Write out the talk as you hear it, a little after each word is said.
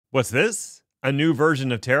What's this? A new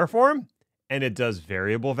version of Terraform? And it does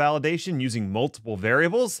variable validation using multiple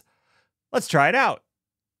variables? Let's try it out.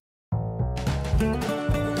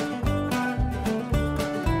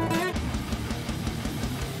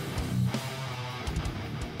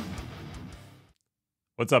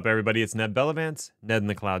 What's up, everybody? It's Ned Bellavance,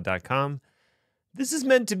 nedinthecloud.com. This is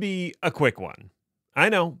meant to be a quick one. I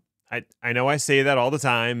know I say that all the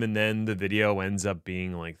time, and then the video ends up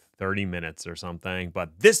being like 30 minutes or something,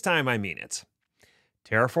 but this time I mean it.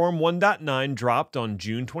 Terraform 1.9 dropped on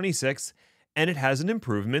June 26th, and it has an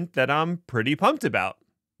improvement that I'm pretty pumped about.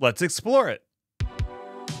 Let's explore it.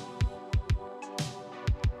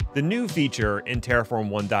 The new feature in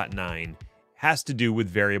Terraform 1.9 has to do with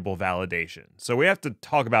variable validation, so we have to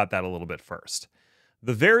talk about that a little bit first.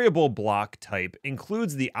 The variable block type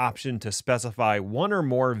includes the option to specify one or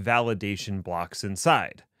more validation blocks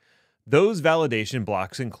inside. Those validation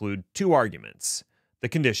blocks include two arguments: the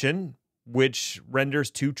condition, which renders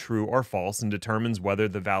two true or false and determines whether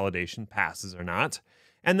the validation passes or not,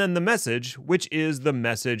 and then the message, which is the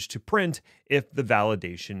message to print if the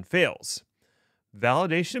validation fails.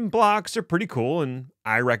 Validation blocks are pretty cool, and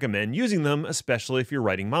I recommend using them, especially if you're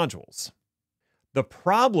writing modules. The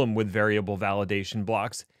problem with variable validation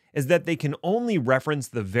blocks is that they can only reference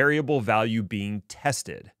the variable value being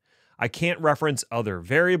tested. I can't reference other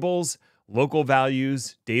variables, local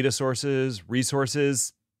values, data sources,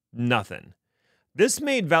 resources, nothing. This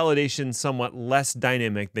made validation somewhat less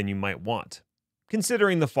dynamic than you might want.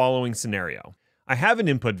 Considering the following scenario: I have an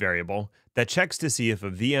input variable that checks to see if a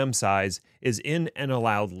VM size is in an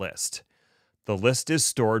allowed list. The list is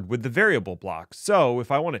stored with the variable block, so if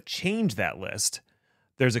I want to change that list,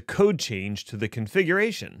 there's a code change to the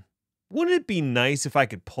configuration. Wouldn't it be nice if I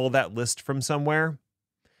could pull that list from somewhere?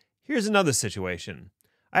 Here's another situation.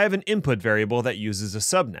 I have an input variable that uses a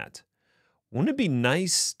subnet. Wouldn't it be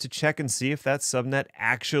nice to check and see if that subnet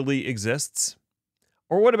actually exists?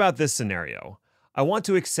 Or what about this scenario? I want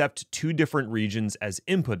to accept two different regions as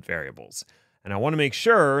input variables, and I want to make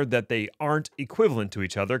sure that they aren't equivalent to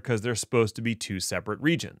each other because they're supposed to be two separate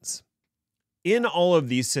regions. In all of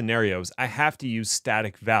these scenarios, I have to use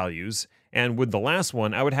static values, and with the last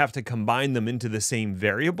one, I would have to combine them into the same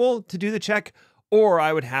variable to do the check, or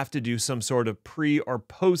I would have to do some sort of pre or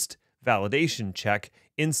post validation check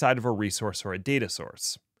inside of a resource or a data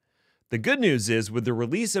source. The good news is, with the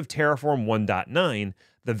release of Terraform 1.9,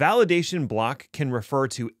 the validation block can refer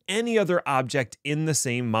to any other object in the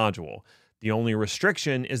same module. The only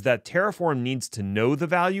restriction is that Terraform needs to know the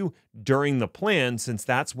value during the plan, since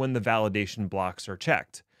that's when the validation blocks are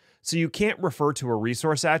checked. So you can't refer to a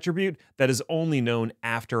resource attribute that is only known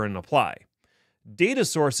after an apply. Data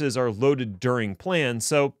sources are loaded during plan,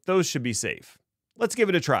 so those should be safe. Let's give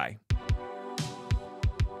it a try.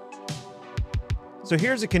 So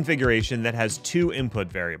here's a configuration that has two input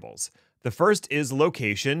variables. The first is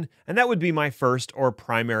location, and that would be my first or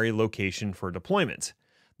primary location for deployment.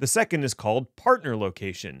 The second is called partner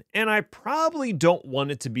location, and I probably don't want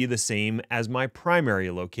it to be the same as my primary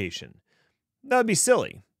location. That would be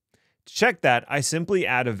silly. To check that, I simply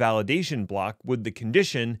add a validation block with the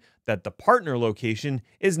condition that the partner location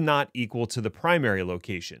is not equal to the primary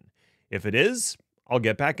location. If it is, I'll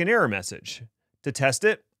get back an error message. To test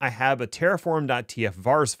it, I have a terraform.tf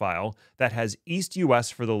vars file that has East US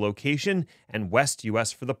for the location and West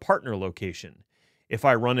US for the partner location. If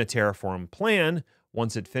I run a Terraform plan,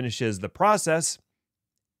 once it finishes the process,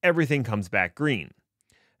 everything comes back green.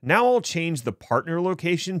 Now I'll change the partner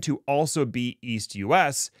location to also be East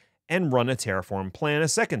US and run a Terraform plan a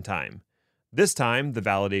second time. This time, the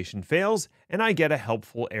validation fails and I get a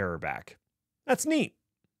helpful error back. That's neat.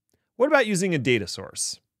 What about using a data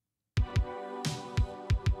source?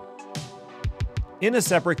 In a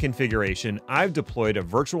separate configuration, I've deployed a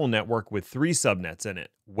virtual network with three subnets in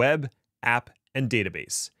it: web, app, and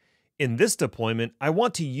database. In this deployment, I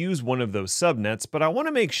want to use one of those subnets, but I want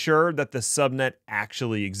to make sure that the subnet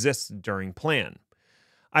actually exists during plan.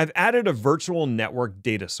 I've added a virtual network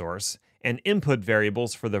data source and input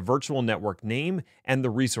variables for the virtual network name and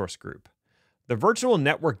the resource group. The virtual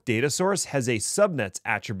network data source has a subnets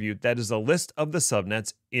attribute that is a list of the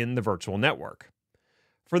subnets in the virtual network.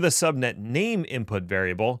 For the subnet name input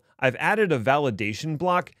variable, I've added a validation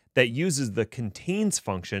block that uses the contains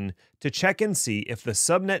function to check and see if the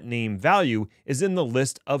subnet name value is in the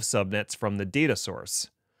list of subnets from the data source.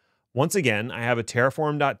 Once again, I have a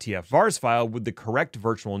terraform.tf vars file with the correct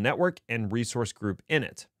virtual network and resource group in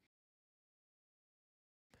it.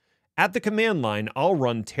 At the command line, I'll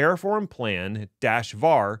run terraform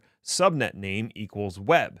plan-var subnet name equals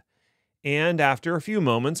web. And after a few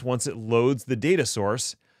moments, once it loads the data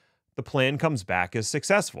source, the plan comes back as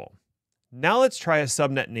successful. Now let's try a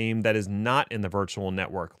subnet name that is not in the virtual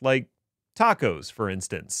network, like tacos, for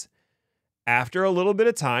instance. After a little bit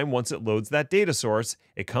of time, once it loads that data source,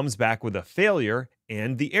 it comes back with a failure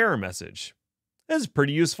and the error message. This is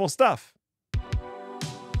pretty useful stuff.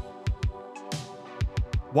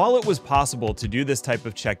 While it was possible to do this type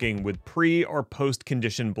of checking with pre- or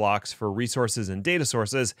post-condition blocks for resources and data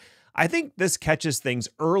sources, I think this catches things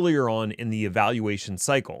earlier on in the evaluation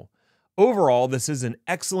cycle. Overall, this is an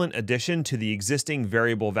excellent addition to the existing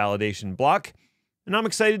variable validation block, and I'm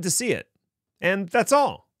excited to see it. And that's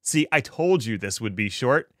all. See, I told you this would be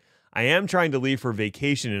short. I am trying to leave for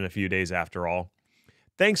vacation in a few days after all.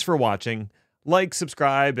 Thanks for watching. Like,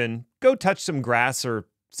 subscribe, and go touch some grass or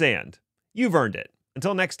sand. You've earned it.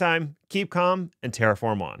 Until next time, keep calm and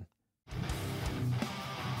terraform on.